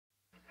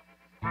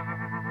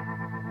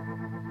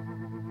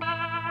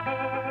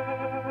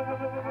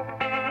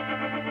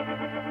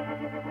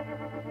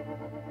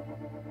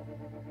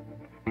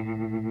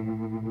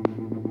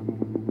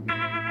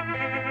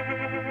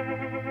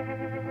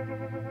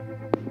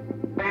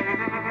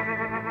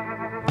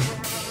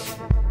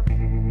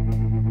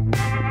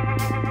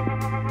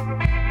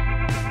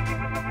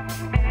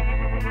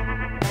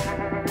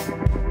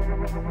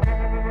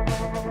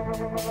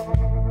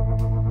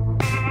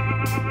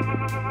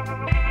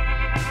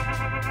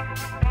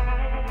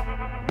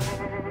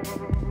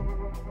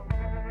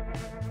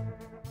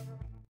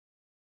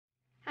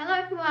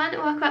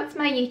and welcome back to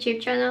my YouTube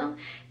channel.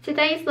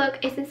 Today's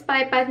look is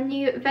inspired by the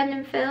new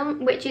Venom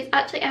film, which is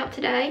actually out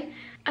today.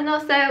 And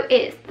also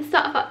it's the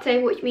start of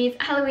October, which means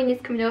Halloween is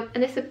coming up,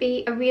 and this would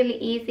be a really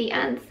easy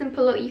and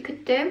simple look you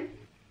could do,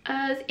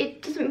 as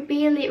it doesn't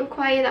really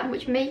require that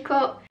much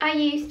makeup. I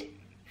used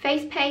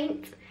face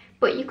paint,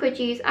 but you could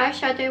use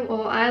eyeshadow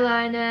or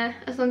eyeliner.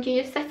 As long as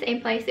you just set it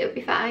in place, it would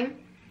be fine.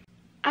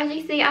 As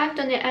you see, I've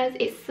done it as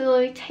it's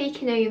slowly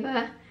taking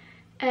over,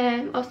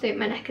 also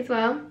my neck as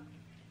well.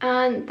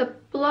 And the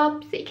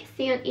blobs that you can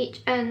see on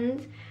each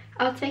end,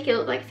 I'll make it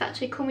look like it's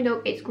actually coming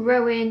up, it's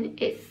growing,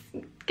 it's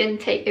going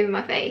to take over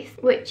my face,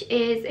 which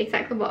is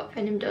exactly what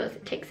Venom does,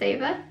 it takes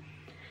over.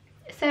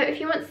 So if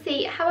you want to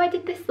see how I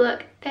did this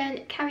look,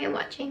 then carry on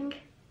watching.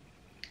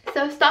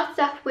 So I started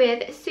off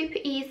with super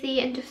easy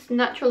and just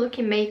natural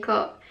looking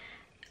makeup,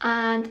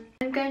 and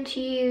I'm going to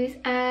use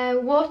a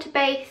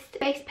water-based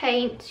face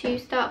paint to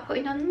start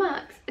putting on the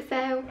marks.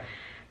 So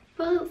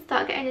we'll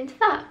start getting into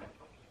that.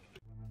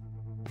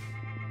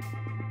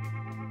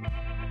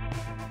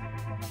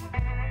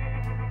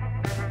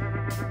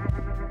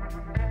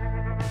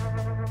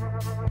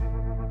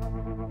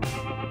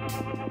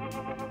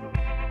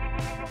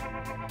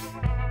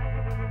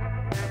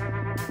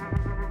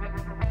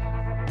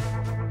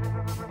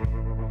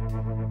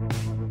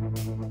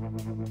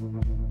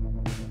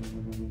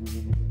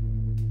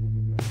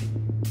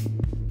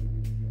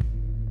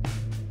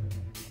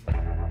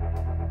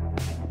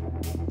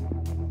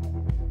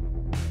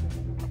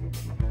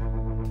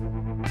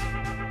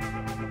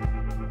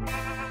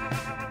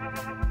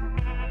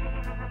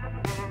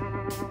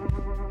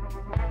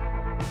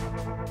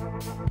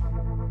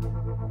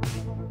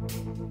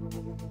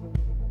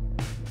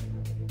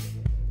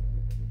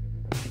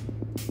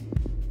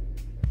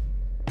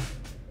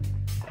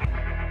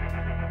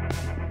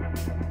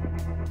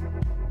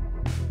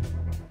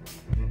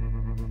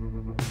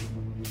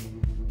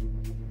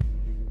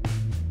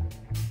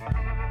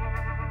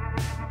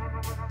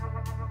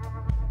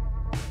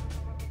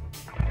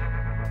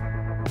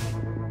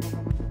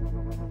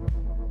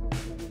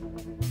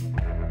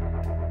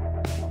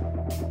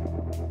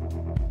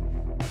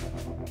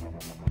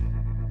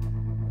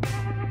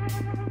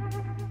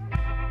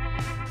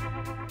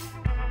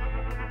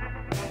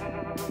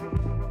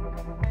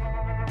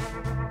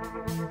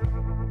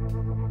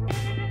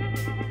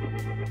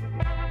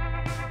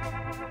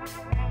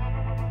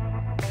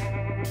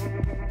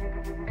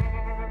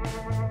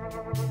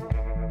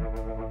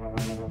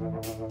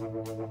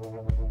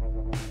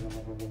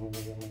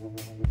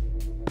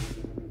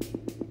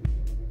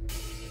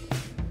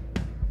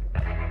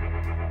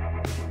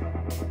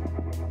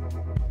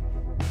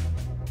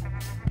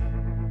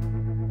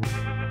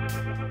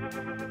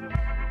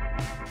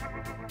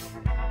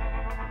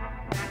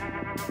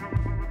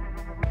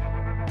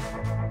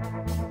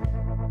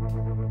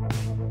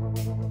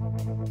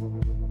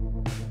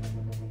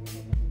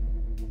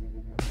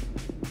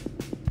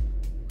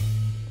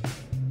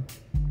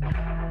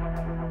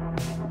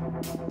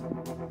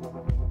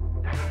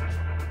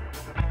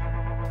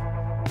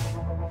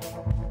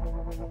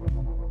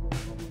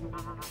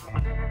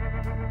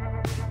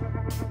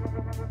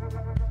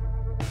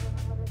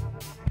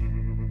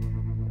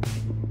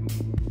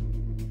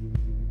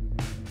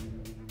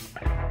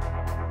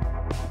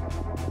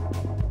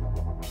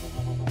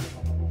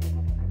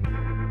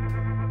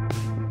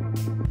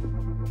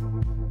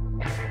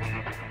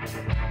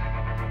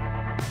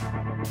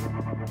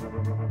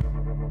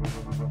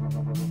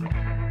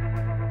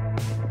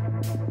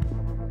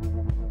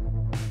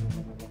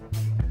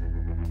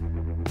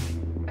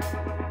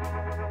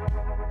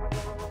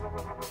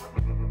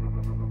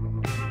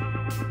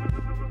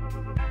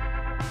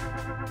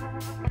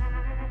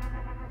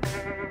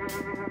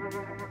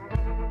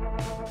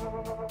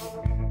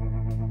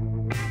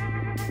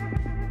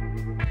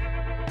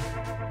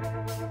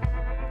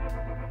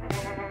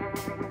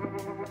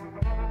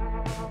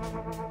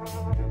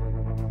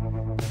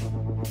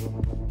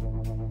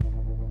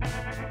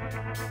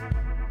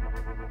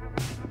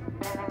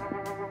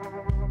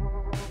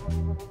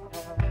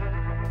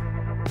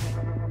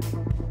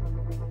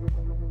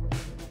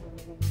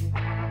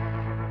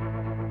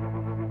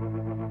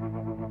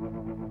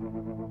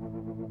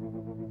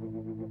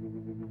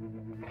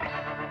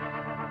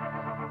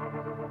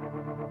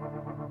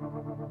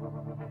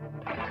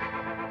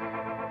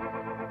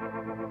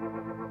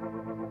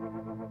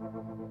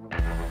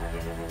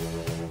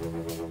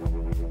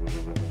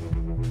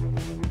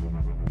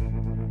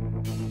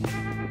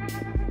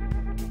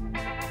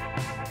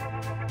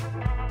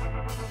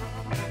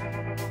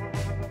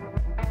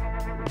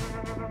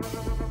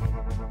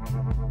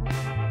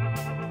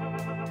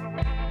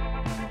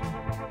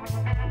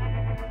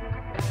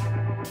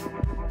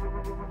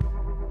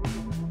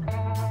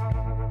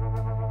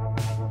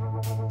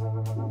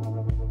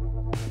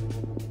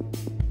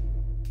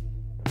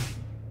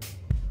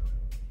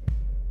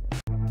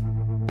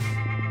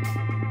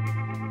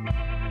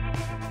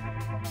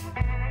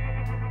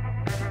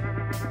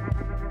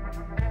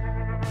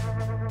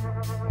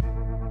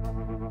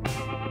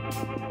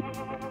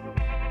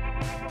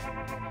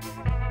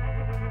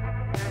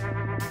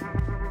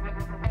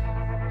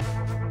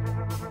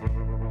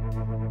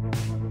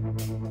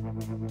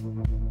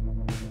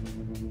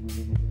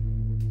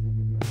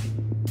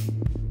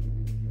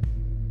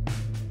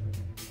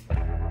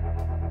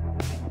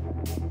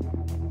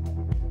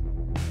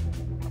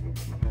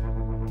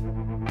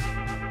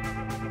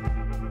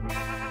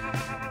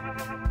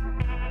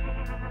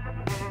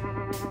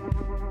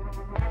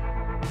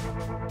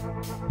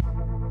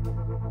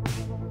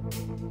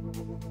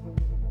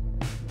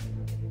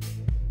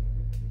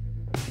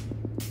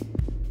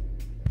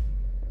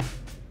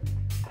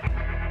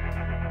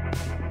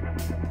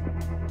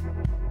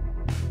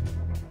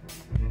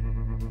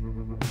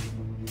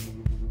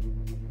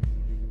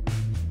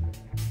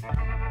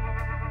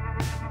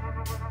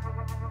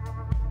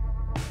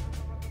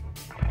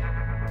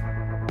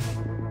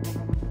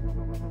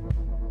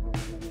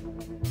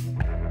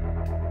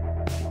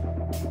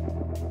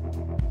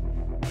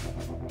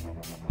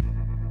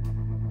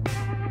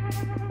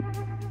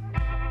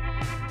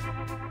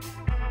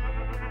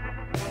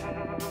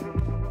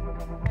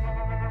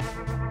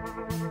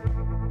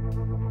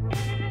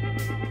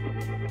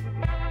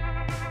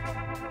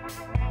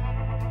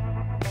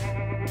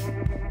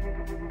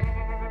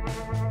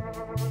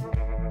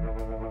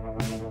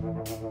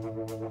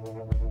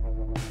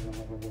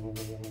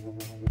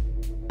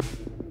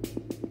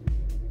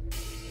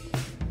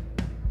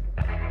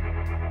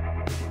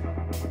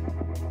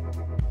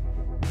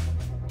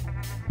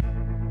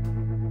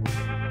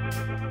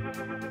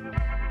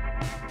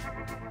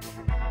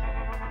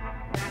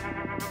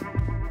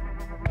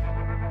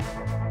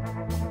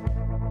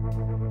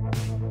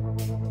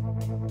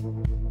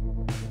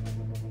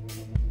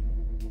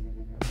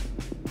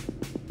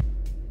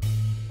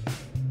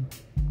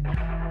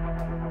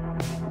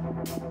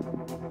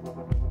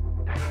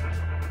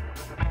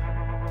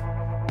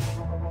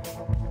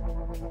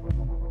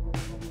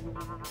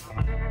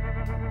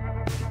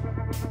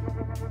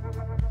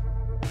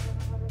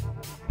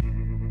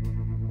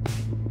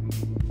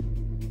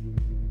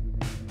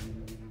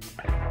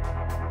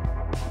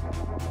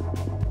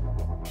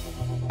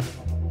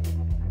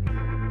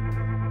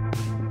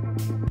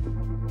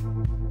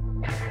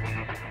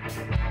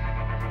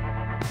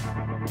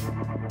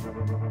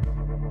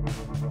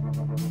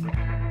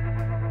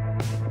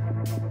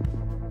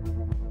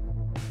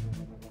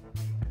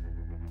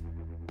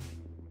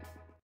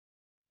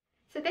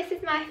 So this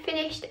is my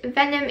finished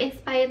Venom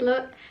inspired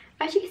look.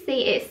 As you can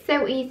see, it's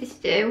so easy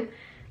to do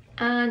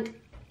and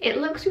it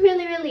looks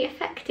really, really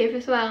effective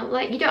as well.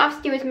 Like, you don't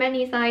have to do as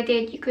many as I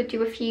did. You could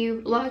do a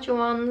few larger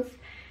ones.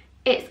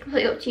 It's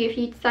completely up to you if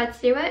you decide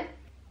to do it.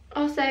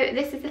 Also,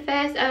 this is the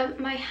first of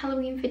my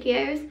Halloween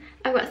videos.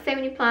 I've got so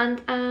many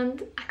planned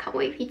and I can't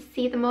wait for you to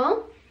see them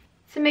all.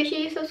 So make sure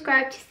you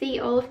subscribe to see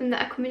all of them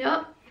that are coming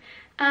up.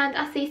 And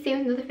I'll see you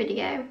soon in another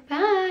video.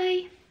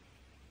 Bye!